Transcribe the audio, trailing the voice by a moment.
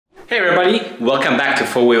Hey everybody, welcome back to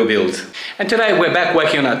 4-Wheel Build. And today we're back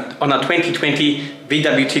working on a 2020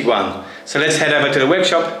 VW Tiguan. So let's head over to the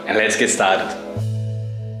workshop and let's get started.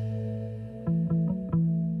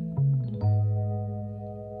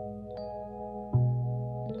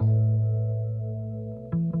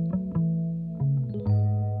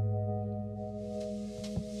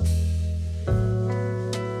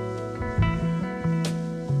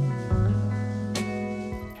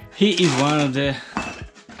 Here is one of the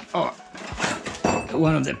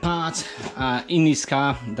parts in this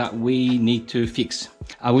car that we need to fix.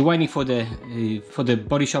 We're waiting for the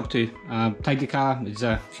body shop to take the car. It's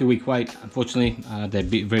a few week wait. Unfortunately, they're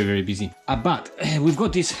very busy. But we've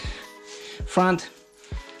got this front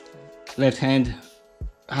left hand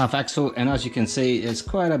half axle, and as you can see, there's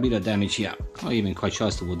quite a bit of damage here. Not even quite sure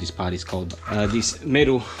as to what this part is called. This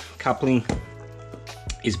metal coupling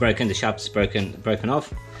is broken. The shaft's broken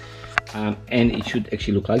off. And it should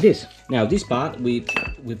actually look like this. Now this part we've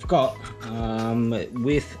got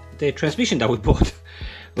with the transmission that we bought.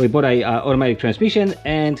 We bought a automatic transmission,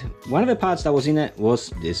 and one of the parts that was in it was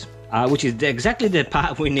this, which is exactly the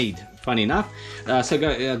part we need, funny enough. So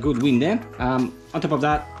got a good win there. On top of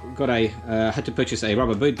that, had to purchase a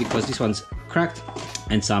rubber boot because this one's cracked,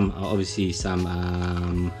 and some obviously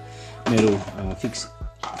some metal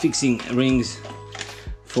fixing rings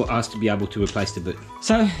for us to be able to replace the boot.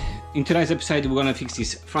 So in today's episode, we're gonna fix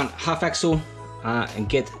this front half axle and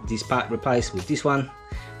get this part replaced with this one.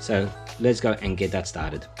 So let's go and get that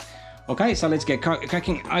started. Okay, so let's get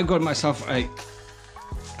cracking. I got myself a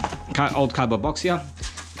old cardboard box here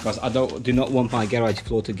because I do not want my garage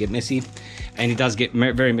floor to get messy, and it does get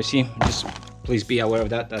very messy. Just please be aware of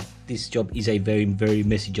that this job is a very very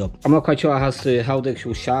messy job. I'm not quite sure as to how the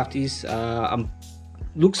actual shaft is.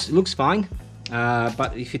 Looks fine.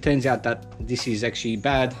 But if it turns out that this is actually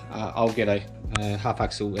bad, I'll get a half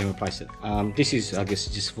axle and replace it. This is, I guess,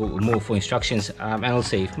 just more for instructions, and I'll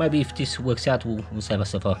see. Maybe if this works out, we'll save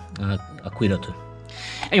ourselves a quid or two.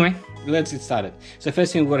 Anyway, let's get started. So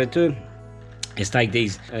first thing we're gonna do is take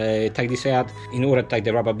this out. In order to take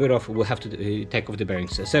the rubber boot off, we'll have to take off the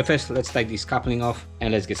bearings. So first, let's take this coupling off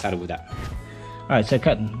and let's get started with that. Alright, so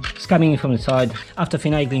just coming in from the side, after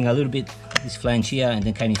finagling a little bit this flange here, and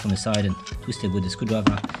then came in from the side and twisted with the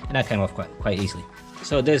screwdriver, and that came off quite easily.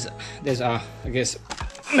 So there's a, I guess,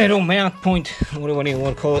 metal mount point, whatever you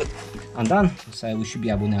want to call it, undone. So we should be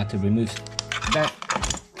able now to remove that.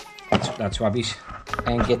 That's rubbish,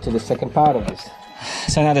 and get to the second part of this.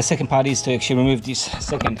 So now the second part is to actually remove this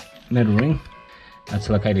second metal ring that's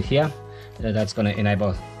located here. That's going to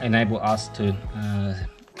enable us to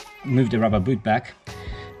move the rubber boot back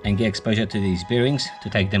and get exposure to these bearings to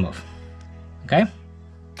take them off. Okay,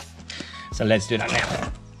 so let's do that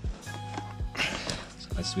now. So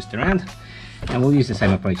let's twist around, and we'll use the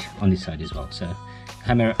same approach on this side as well. So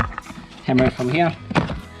hammer it from here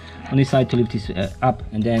on this side to lift this up,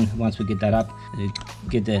 and then once we get that up,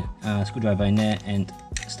 get the screwdriver in there and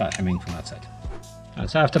start hammering from that side.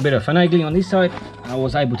 So after a bit of finagling on this side, I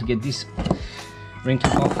was able to get this ring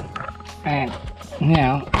top off, and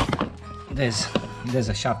now there's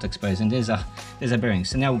a shaft exposed, and there's a bearing.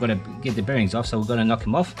 So now we've got to get the bearings off, so we're going to knock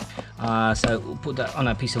them off. So we'll put that on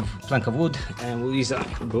a piece of plank of wood, and we'll use a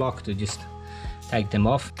block to just take them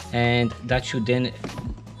off, and that should then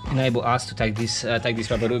enable us to take this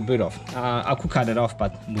rubber boot off. I'll cut it off,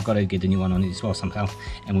 but we've got to get the new one on it as well somehow,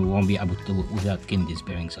 and we won't be able to do it without getting these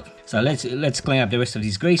bearings off. So let's clean up the rest of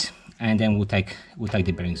this grease, and then we'll take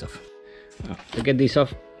the bearings off. To get this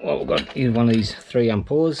off, what we've got is one of these 3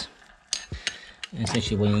 pulleys.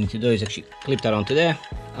 Essentially what you need to do is actually clip that onto there,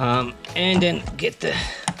 and then get the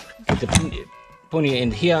pointy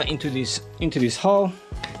end here into this hole.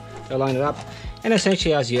 So line it up, and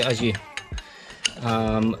essentially as you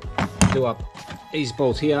do up these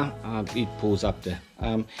bolts here, it pulls up there.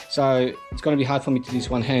 So it's going to be hard for me to do this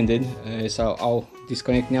one-handed, so I'll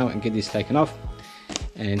disconnect now and get this taken off,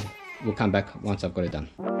 and we'll come back once I've got it done.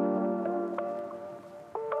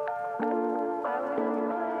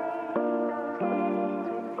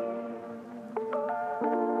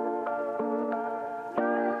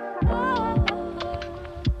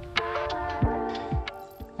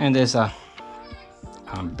 And there's a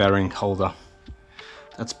bearing holder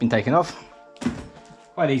that's been taken off.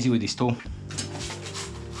 Quite easy with this tool.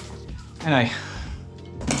 And a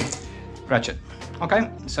ratchet. Okay,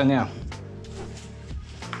 so now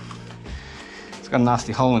it's got a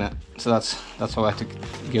nasty hole in it, so that's why I had to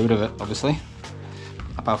get rid of it, obviously.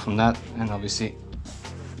 Apart from that, and obviously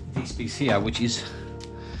this piece here, which is,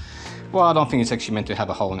 well, I don't think it's actually meant to have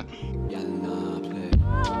a hole in it.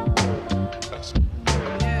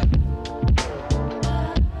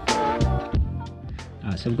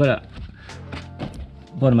 So we've got a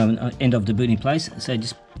bottom and end of the boot in place, so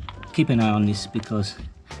just keep an eye on this because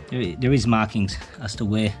there is markings as to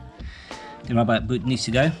where the rubber boot needs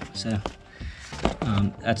to go. So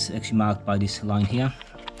that's actually marked by this line here,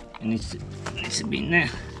 and it needs to be in there.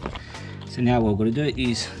 So now what we're going to do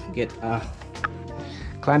is get a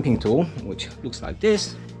clamping tool, which looks like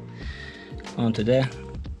this, onto there,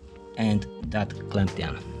 and that clamp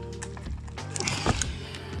down.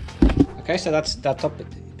 Okay, so that top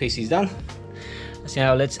piece is done. So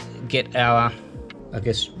now let's get our, I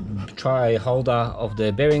guess, try holder of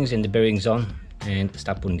the bearings and the bearings on and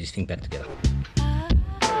start putting this thing back together.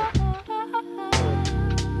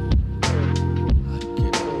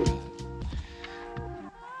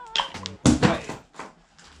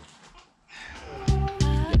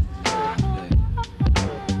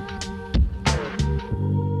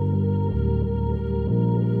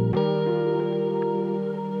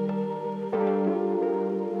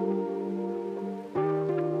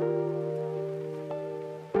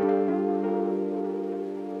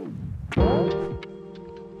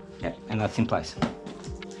 And that's in place.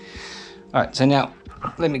 All right, so now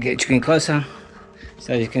let me get you in closer.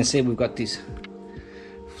 So as you can see, we've got this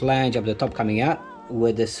flange up the top coming out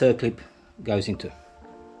where the circlip goes into.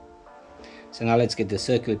 So now let's get the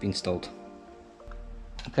circlip installed.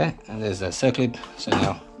 Okay, and there's the circlip. So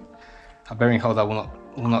now our bearing holder will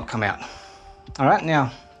not come out. All right,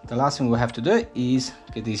 now the last thing we'll have to do is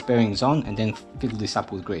get these bearings on and then fill this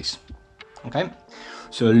up with grease. Okay,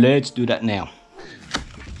 so let's do that now.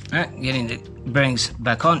 Alright, getting the bearings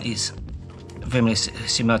back on is very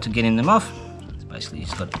similar to getting them off. So basically, you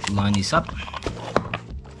just got to line this up.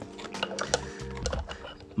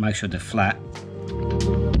 Make sure they're flat.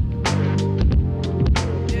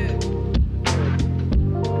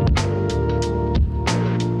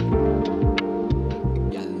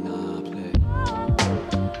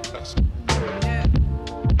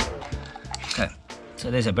 Okay,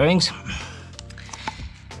 so there's the bearings.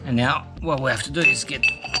 And now what we have to do is get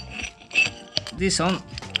this on,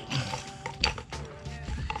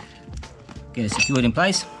 get it secured in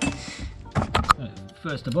place.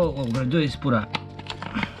 First of all, what we're going to do is put a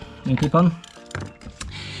link clip on,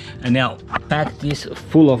 and now pack this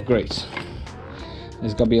full of grease.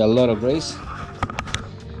 There's going to be a lot of grease.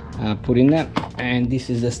 Put in there, and this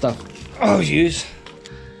is the stuff I'll use.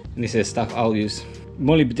 And this is the stuff I'll use.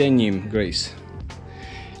 Molybdenum grease,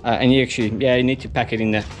 and you need to pack it in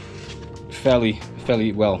there fairly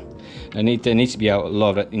well. There needs to be a lot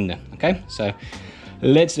of it in there. Okay, so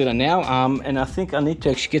let's do that now. And I think I need to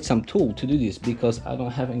actually get some tool to do this because I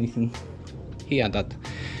don't have anything here that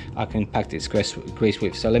I can pack this grease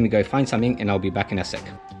with. So let me go find something and I'll be back in a sec.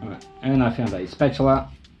 All right, and I found a spatula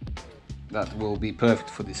that will be perfect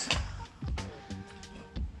for this.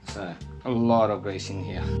 So a lot of grease in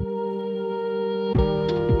here.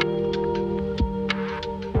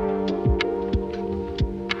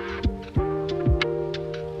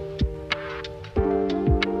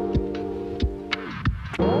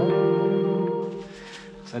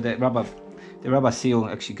 So the rubber seal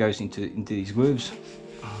actually goes into these grooves.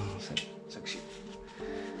 So it's actually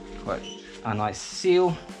quite a nice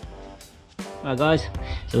seal. Alright guys,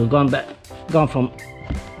 so we've gone from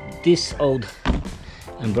this old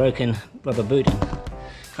and broken rubber boot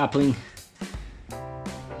coupling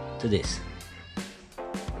to this.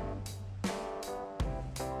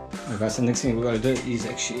 Alright guys, the next thing we've got to do is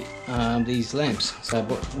actually these lamps. So I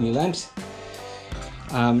bought new lamps.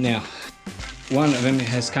 Now one of them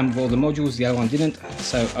has come with all the modules, the other one didn't,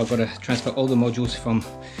 so I've got to transfer all the modules from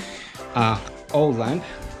our old lamp.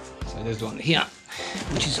 So there's the one here,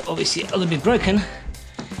 which is obviously a little bit broken,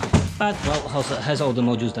 but well, has all the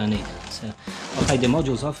modules that I need. So I'll take the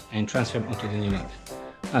modules off and transfer them onto the new lamp.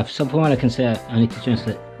 So from what I can say, I need to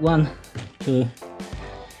transfer 1, 2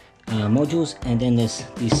 modules, and then there's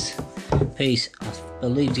this piece. I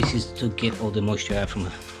believe this is to get all the moisture out from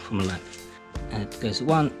a lamp. And it goes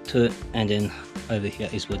 1, 2, and then over here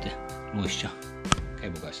is where the moisture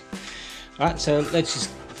cable goes. Alright, so let's just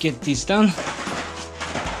get this done.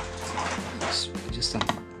 Just some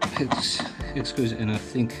hex screws, and I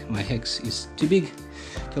think my hex is too big,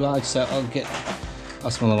 too large, so I'll get a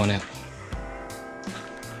smaller one out.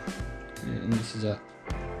 And this is a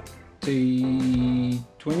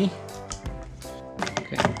T20.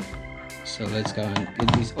 Okay, so let's go and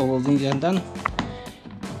get this all things done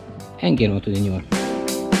and get on to the new one.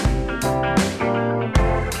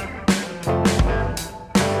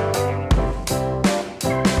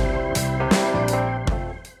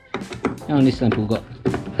 Now on this lamp we've got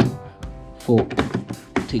 4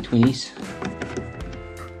 T20s.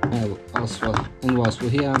 I'll whilst we're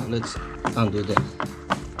here, let's undo the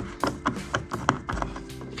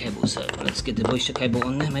cable. So let's get the moisture cable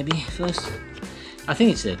on there maybe first. I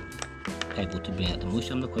think it's a cable to bring out the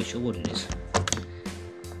moisture. I'm not quite sure what it is.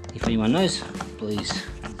 If anyone knows, please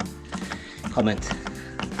comment.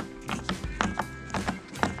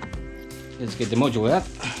 Let's get the module out.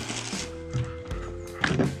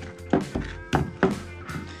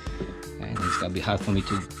 And it's gonna be hard for me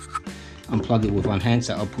to unplug it with one hand,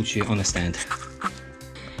 so I'll put you on a stand.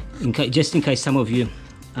 Just in case some of you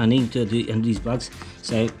are needing to undo these plugs,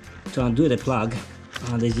 so to undo the plug,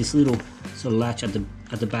 there's this little sort of latch at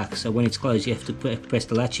the back. So when it's closed, you have to press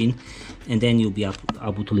the latch in, and then you'll be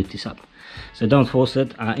able to lift this up. So don't force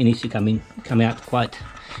it. It needs to come out quite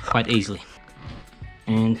easily.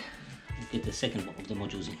 And get the second of the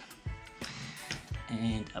modules in,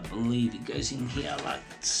 and I believe it goes in here like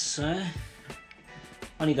so.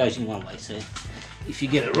 Only goes in one way, so if you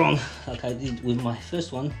get it wrong like I did with my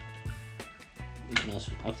first one, I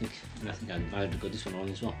think I might have got this one wrong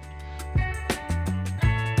as well.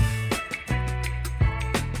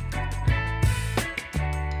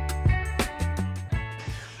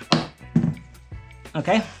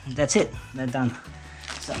 Okay, that's it, they're done.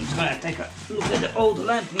 So I'm just going to take a look at the old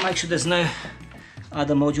lamp and make sure there's no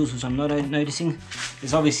other modules which I'm not noticing.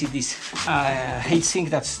 There's obviously this heat sink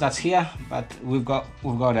that's here, but we've got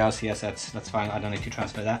ours here, so that's fine. I don't need to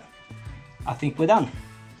transfer that. I think we're done.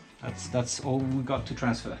 That's all we got to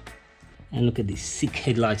transfer. And look at these sick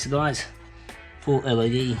headlights, guys. Full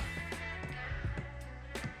LED.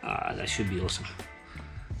 That should be awesome.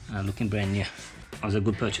 Looking brand new. That was a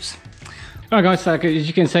good purchase. Alright guys, so as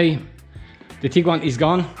you can see, the Tiguan is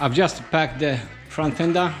gone. I've just packed the front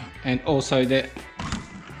fender and also the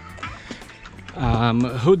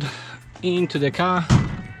hood into the car,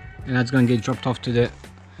 and that's going to get dropped off to the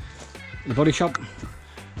body shop,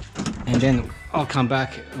 and then I'll come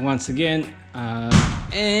back once again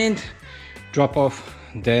and drop off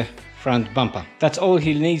the front bumper. That's all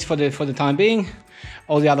he needs for the time being.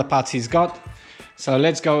 All the other parts he's got. So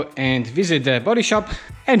let's go and visit the body shop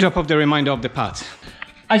and drop off the remainder of the parts.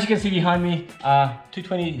 As you can see behind me,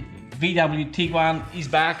 220 VW Tiguan is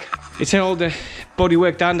back. It's all the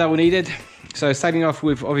bodywork done that we needed. So starting off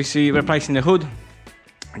with obviously replacing the hood,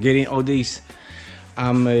 getting all these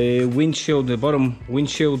windshield, the bottom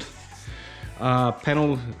windshield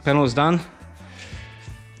panels done,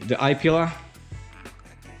 the eye pillar,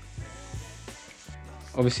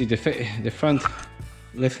 obviously the front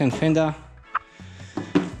left-hand fender,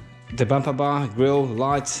 the bumper bar, grille,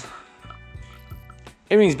 lights,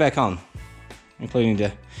 everything's back on, including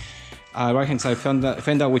the right-hand side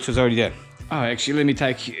fender, which was already there. Oh, actually, let me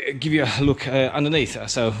give you a look underneath.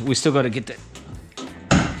 So we still got to get the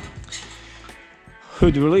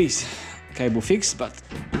hood release cable fixed, but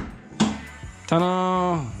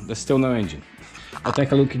ta-da! There's still no engine. I'll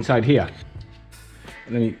take a look inside here.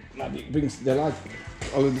 Let me maybe bring the light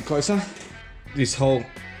a little bit closer. This whole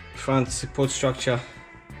front support structure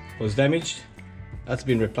was damaged. That's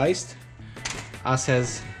been replaced, as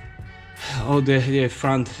has all the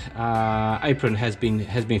front apron has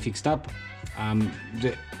been fixed up.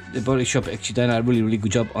 The body shop actually done a really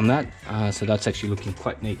good job on that, so that's actually looking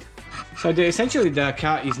quite neat. So essentially the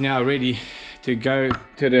car is now ready to go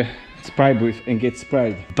to the spray booth and get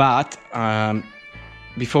sprayed. But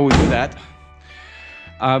before we do that,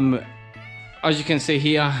 as you can see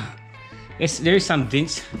here, there is some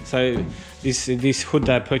dents. So this hood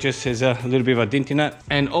that I purchased has a little bit of a dent in it,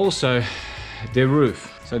 and also the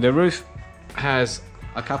roof. So the roof has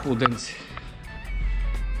a couple of dents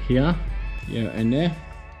here, and there.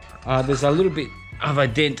 There's a little bit of a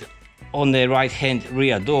dent on the right hand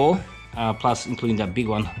rear door, plus including that big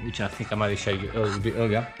one, which I think I might have showed you a little bit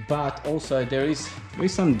earlier. But also there is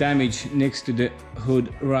some damage next to the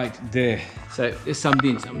hood right there. So there's some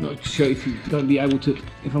dents. I'm not sure if I'm going to be able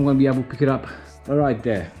to pick it up. Right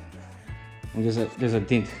there, and there's a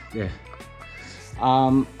dent there.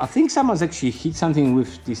 I think someone's actually hit something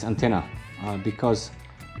with this antenna, because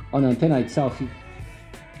on the antenna itself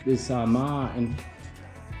there's some and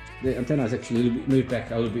the antenna is actually a little bit moved back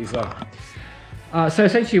a little bit as well. So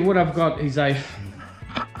essentially what I've got is a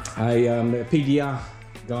PDR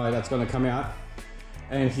guy that's going to come out,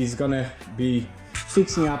 and he's going to be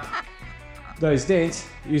fixing up those dents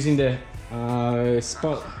using the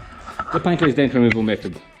paintless dent removal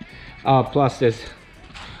method. Plus there's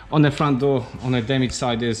on the front door, on the damaged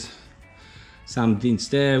side, there's some dents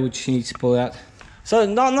there which he needs to pull out. So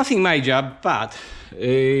nothing major, but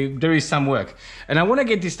there is some work, and I want to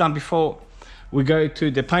get this done before we go to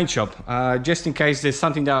the paint shop, just in case there's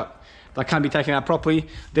something that can't be taken out properly.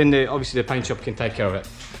 Then obviously the paint shop can take care of it.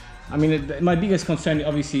 I mean, my biggest concern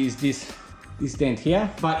obviously is this dent here.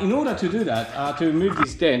 But in order to do that, to remove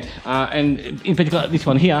this dent, and in particular this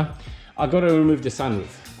one here, I got to remove the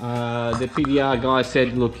sunroof. The PDR guy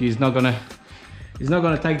said, look, he's not gonna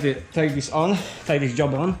take this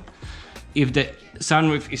job on if the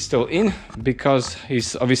sunroof is still in, because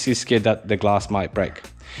he's obviously scared that the glass might break.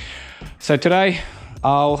 So today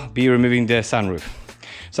I'll be removing the sunroof.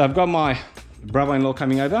 So I've got my brother-in-law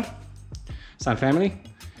coming over, some family,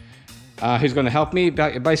 who's going to help me.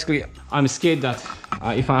 Basically, I'm scared that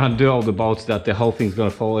if I undo all the bolts, that the whole thing's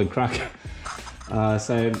going to fall and crack.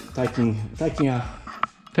 So taking a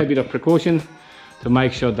fair bit of precaution to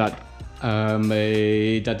make sure that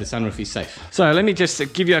that the sunroof is safe. So let me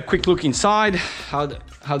just give you a quick look inside, how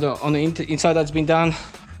on the inside that's been done.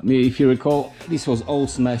 I mean, if you recall, this was all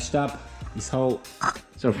smashed up. This whole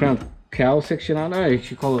sort of front cowl section, I don't know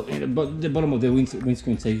if you call it, but the bottom of the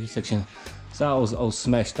windscreen section. So that was all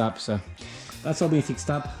smashed up. So that's all been fixed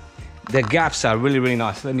up. The gaps are really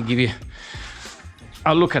nice. Let me give you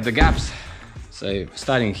a look at the gaps. So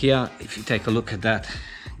starting here, if you take a look at that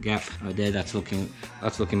gap right there, that's looking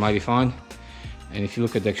mighty fine. And if you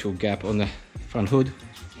look at the actual gap on the front hood,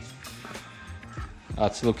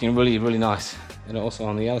 that's looking really nice. And also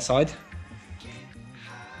on the other side,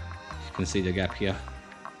 you can see the gap here.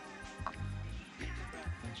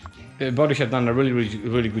 The body shop done a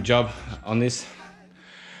really good job on this.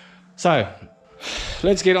 So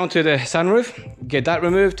let's get onto the sunroof, get that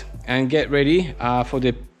removed, and get ready for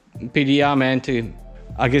the PDR man to,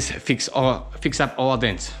 I guess, fix up all our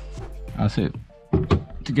dents. So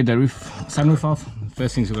to get the sunroof off,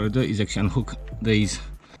 first things we're gonna do is actually unhook these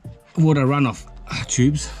water runoff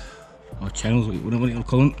tubes or channels, whatever you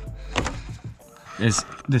call them.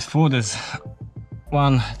 There's four. There's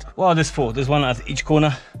one. Well, there's four. There's one at each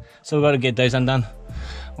corner. So we've got to get those undone.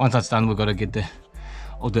 Once that's done, we've got to get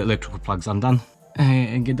all the electrical plugs undone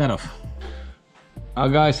and get that off.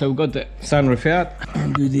 Alright guys, so we've got the sunroof out.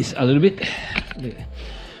 I'll do this a little bit.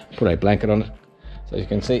 Put a blanket on it so you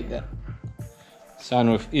can see that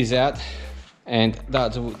sunroof is out, and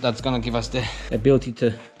that's gonna give us the ability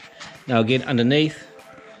to now get underneath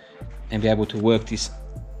and be able to work this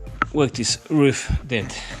roof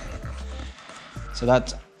dent. So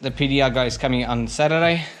that the PDR guy is coming on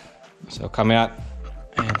Saturday, so come out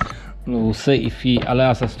and we'll see if he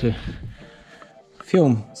allows us to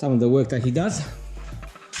film some of the work that he does.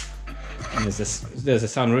 And there's a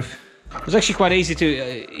sunroof. It was actually quite easy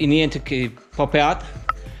to in the end to pop out,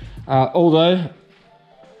 although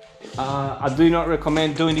I do not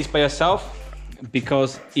recommend doing this by yourself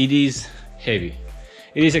because it is heavy.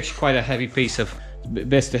 It is actually quite a heavy piece of,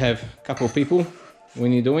 best to have a couple of people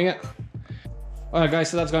when you're doing it. Alright guys,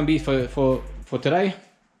 so that's gonna be for today,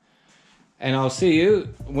 and I'll see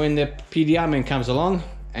you when the PDR man comes along,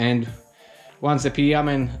 and once the PDR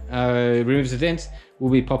man removes the dents,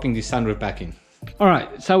 we'll be popping the sunroof back in.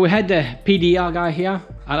 Alright, so we had the PDR guy here,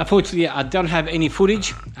 and unfortunately I don't have any footage.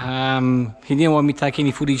 He didn't want me to take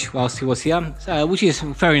any footage whilst he was here, so, which is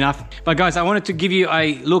fair enough. But guys, I wanted to give you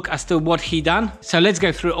a look as to what he done. So let's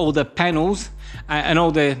go through all the panels and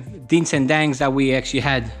all the dints and dangs that we actually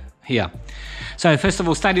had here. So first of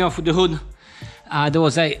all, starting off with the hood, there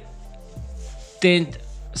was a dent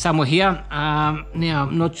somewhere here. Now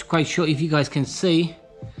I'm not quite sure if you guys can see.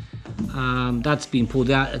 That's been pulled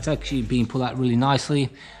out. It's actually been pulled out really nicely.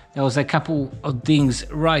 There was a couple of things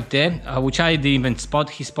right there, which I didn't even spot.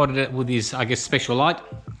 He spotted it with his, I guess, special light.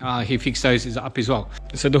 He fixed those up as well.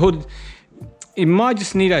 So the hood, it might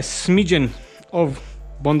just need a smidgen of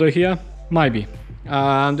Bondo here, maybe.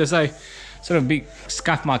 There's a sort of big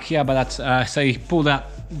scuff mark here, but that's so he pulled that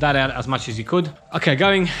out as much as he could. Okay,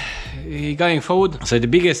 going forward. So the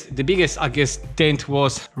biggest I guess dent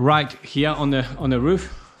was right here on the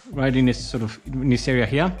roof, right in this sort of in this area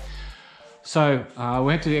here. So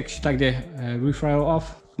we had to actually take the roof rail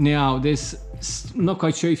off. Now there's not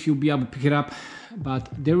quite sure if you'll be able to pick it up, but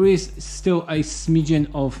there is still a smidgen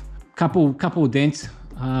of couple dents,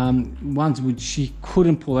 ones which she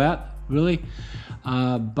couldn't pull out really.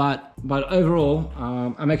 But overall,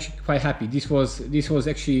 I'm actually quite happy. This was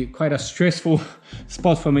actually quite a stressful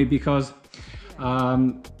spot for me because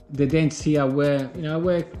the dents here were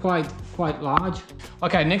quite large.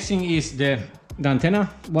 Okay, next thing is the antenna.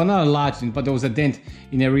 Well, not a large thing, but there was a dent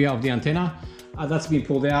in the rear of the antenna. That's been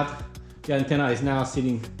pulled out. The antenna is now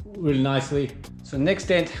sitting really nicely. So next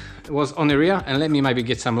dent was on the rear, and let me maybe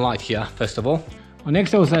get some light here first of all. Well,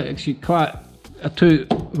 next there was actually quite two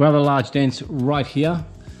rather large dents right here.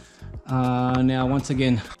 Now once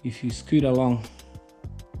again, if you scoot along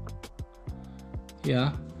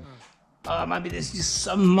here, maybe there's just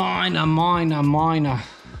some minor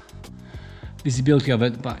visibility of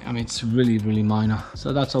it, but I mean it's really minor.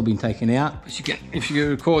 So that's all been taken out. As you can, if you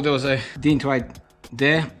recall, there was a dent right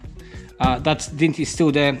there. That dent is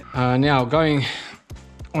still there. Now going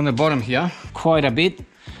on the bottom here quite a bit,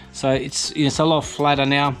 so it's a lot flatter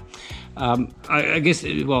now. I guess,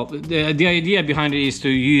 well, the idea behind it is to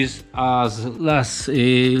use as less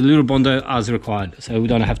little bondo as required, so we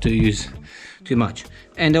don't have to use too much.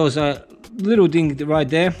 And there was a little ding right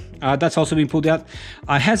there, that's also been pulled out.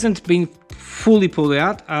 It hasn't been fully pulled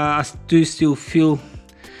out. I do still feel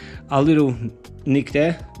a little nick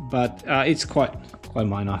there, but it's quite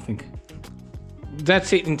minor, I think.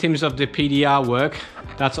 That's it in terms of the PDR work.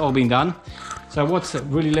 That's all been done. So what's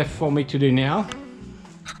really left for me to do now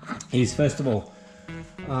is, first of all,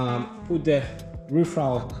 put the roof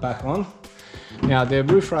rail back on. Now the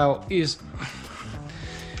roof rail is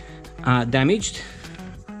damaged,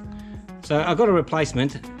 so I got a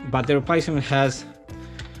replacement, but the replacement has,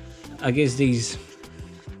 I guess, these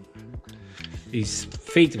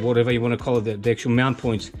feet, whatever you want to call it, the actual mount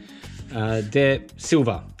points, they're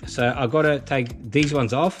silver. So I got to take these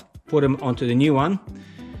ones off, put them onto the new one,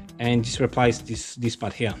 and just replace this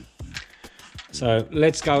part here. So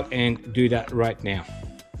let's go and do that right now.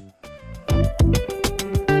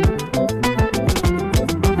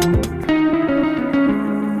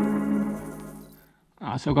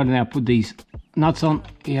 So I've got to now put these nuts on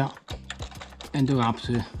here and do up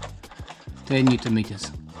to 10 Newton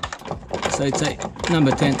meters. So it's a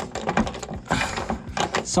number 10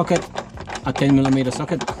 socket, a 10mm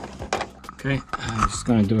socket. Okay, I'm just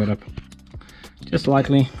going to do it up just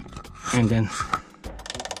lightly, and then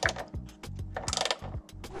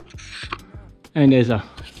there's a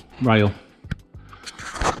rail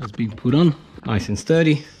that's been put on, nice and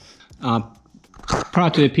sturdy. Prior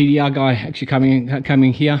to the PDR guy actually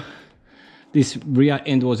coming here, this rear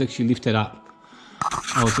end was actually lifted up.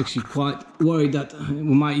 I was actually quite worried that we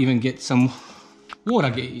might even get some water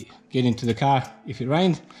get into the car if it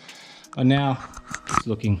rained, but now it's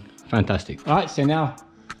looking fantastic. All right, so now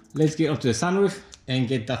let's get onto the sunroof and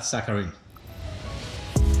get that sucker in.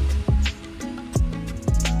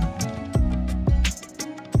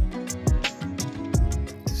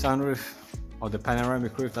 Sunroof, or the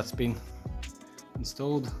panoramic roof, that's been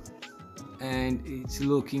installed, and it's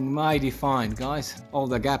looking mighty fine, guys. All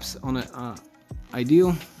the gaps on it are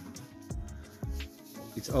ideal.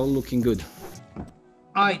 It's all looking good.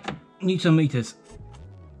 8 Newton meters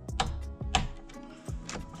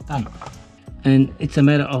done, and it's a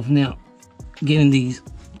matter of now getting these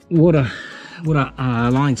water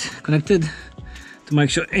lines connected to make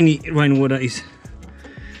sure any rainwater is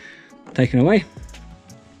taken away.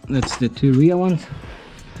 That's the 2 rear ones.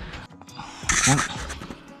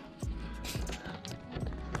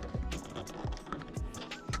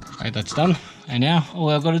 Okay, that's done. And now all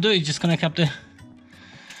I've got to do is just connect up the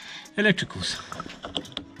electricals.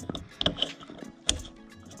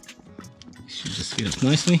 Should just fit up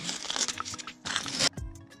nicely.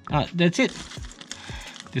 That's it.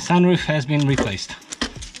 The sunroof has been replaced.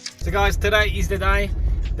 So guys, today is the day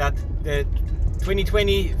that the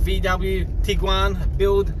 2020 VW Tiguan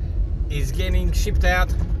build is getting shipped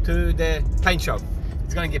out to the paint shop.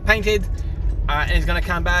 It's going to get painted, and it's going to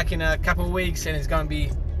come back in a couple of weeks, and it's going to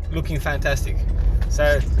be looking fantastic.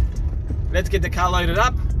 So let's get the car loaded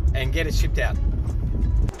up and get it shipped out.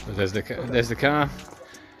 So there's the car,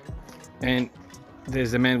 and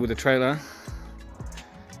there's the man with the trailer.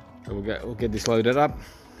 So we'll get this loaded up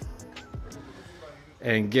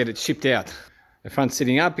and get it shipped out. The front's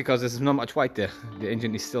sitting up because there's not much weight there. The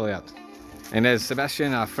engine is still out. And there's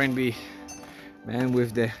Sebastian, our friendly man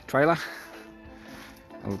with the trailer.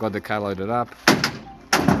 And we've got the car loaded up,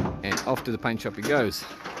 and off to the paint shop it goes.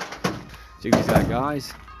 Check this out,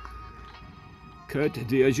 guys. Kurt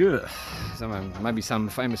d'Azur. Maybe some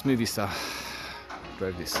famous movie star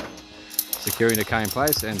drove this. Securing the car in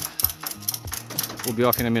place, and we'll be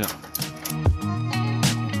off in a minute.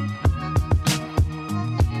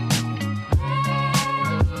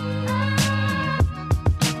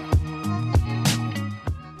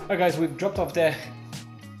 Alright guys, we've dropped off the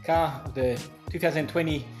car, the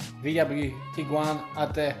 2020 VW Tiguan,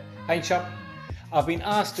 at the paint shop. I've been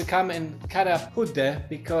asked to come and cut a hood there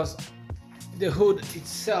because the hood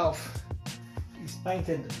itself is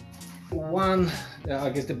painted I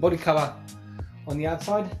guess the body color on the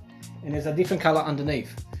outside, and there's a different color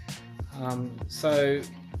underneath. So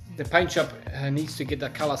the paint shop needs to get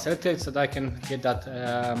that color selected so they can get that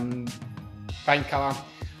paint color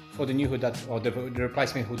for the new hood or the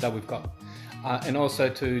replacement hood that we've got, and also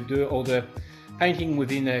to do all the painting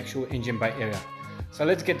within the actual engine bay area. So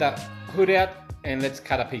let's get that hood out and let's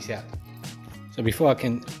cut a piece out. So So before I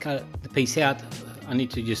can cut the piece out, I need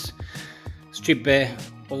to just strip bare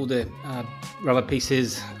all the rubber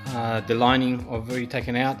pieces. The lining I've already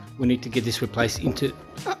taken out. We need to get this replaced into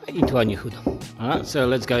our new hood. All right, so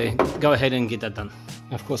let's go ahead and get that done.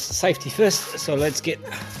 Of course, safety first. So let's get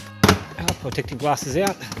our protective glasses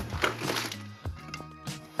out.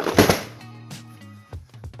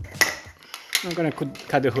 I'm going to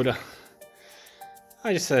cut the hood.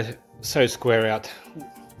 I just sew square out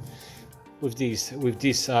with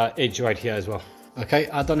this edge right here as well. Okay,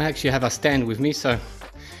 I don't actually have a stand with me, so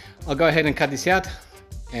I'll go ahead and cut this out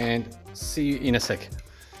and see you in a sec.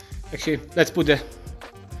 Actually, let's put the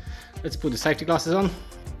safety glasses on.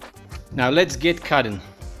 Now let's get cutting.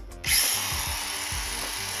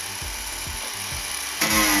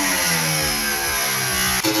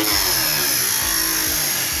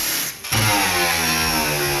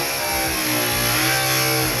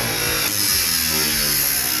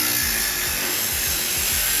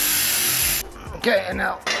 Okay, and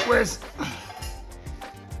now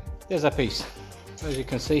there's a piece. As you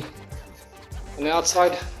can see, on the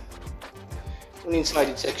outside, on the inside,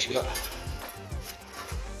 it's actually got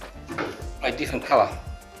a different color.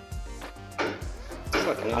 It's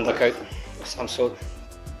like an undercoat of some sort.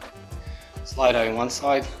 Slider on one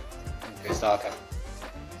side, and it goes darker.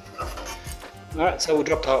 Alright, so we'll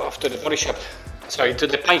drop that off to the body shop, sorry, to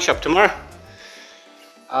the paint shop tomorrow,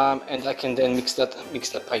 and I can then mix that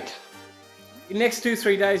paint. In the next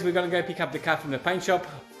 2-3 days, we're going to go pick up the car from the paint shop.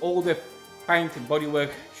 All the paint and bodywork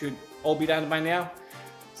should all be done by now.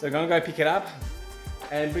 So we're going to go pick it up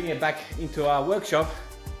and bring it back into our workshop.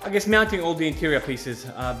 I guess mounting all the interior pieces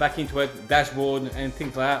back into it, dashboard and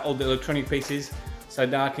things like that, all the electronic pieces. So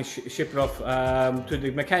now I can ship it off to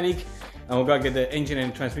the mechanic, and we'll go get the engine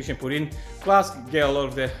and transmission put in. Plus get a lot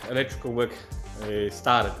of the electrical work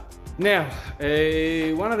started. Now,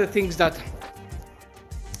 one of the things that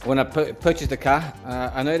when I purchased the car,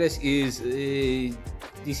 I noticed is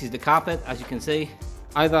this is the carpet, as you can see.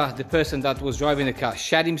 Either the person that was driving the car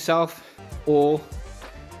shat himself, or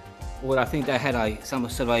I think they had some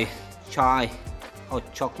sort of a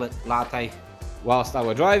hot chocolate latte whilst they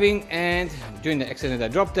were driving, and during the accident they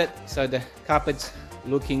dropped it. So the carpet's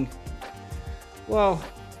looking, well,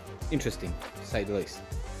 interesting to say the least.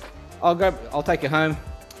 I'll take it home.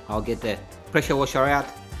 I'll get the pressure washer out,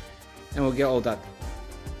 and we'll get all that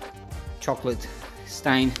chocolate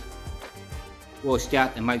stain washed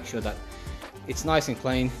out and make sure that it's nice and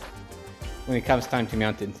clean when it comes time to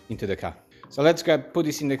mount it into the car. So let's go put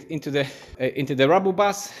this into the rubber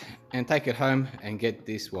bus and take it home and get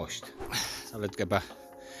this washed. So let's get our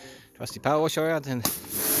trusty power washer out and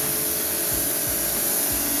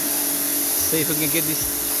see if we can get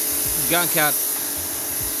this gunk out.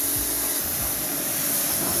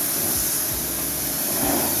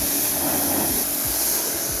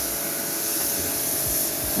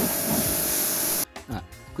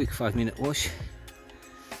 Quick 5-minute wash,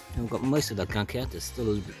 and we've got most of that gunk out. There's still a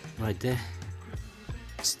little bit right there,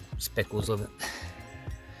 speckles of it.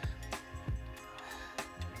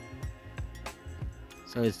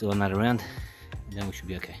 So let's do another round, and then we should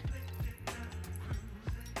be okay.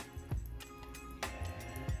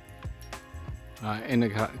 And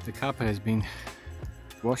the carpet has been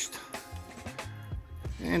washed,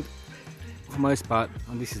 and for the most part,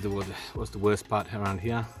 and this is was the worst part around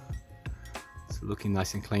here. Looking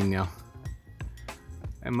nice and clean now,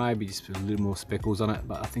 and maybe just a little more speckles on it,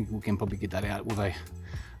 but I think we can probably get that out with a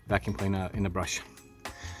vacuum cleaner in a brush.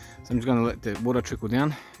 So I'm just going to let the water trickle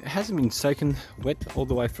down. It hasn't been soaking wet all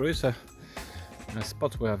the way through, so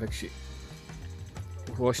spots where I've actually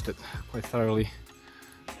washed it quite thoroughly,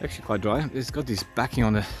 actually quite dry. It's got this backing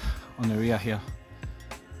on the rear here,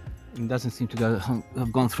 and doesn't seem to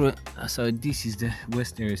have gone through it. So this is the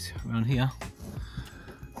worst areas around here.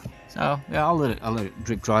 So yeah, I'll let it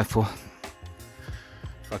drip dry for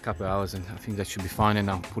a couple of hours, and I think that should be fine. And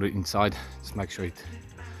I'll put it inside, just make sure it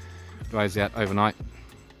dries out overnight,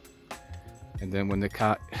 and then when the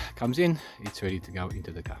car comes in, it's ready to go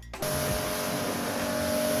into the car.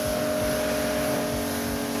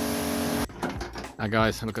 Now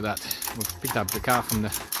guys, look at that. We've picked up the car from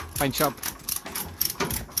the paint shop.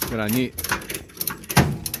 Got our new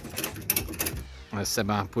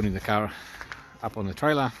Seba putting the car up on the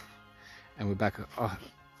trailer, and we're back,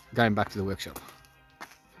 going back to the workshop.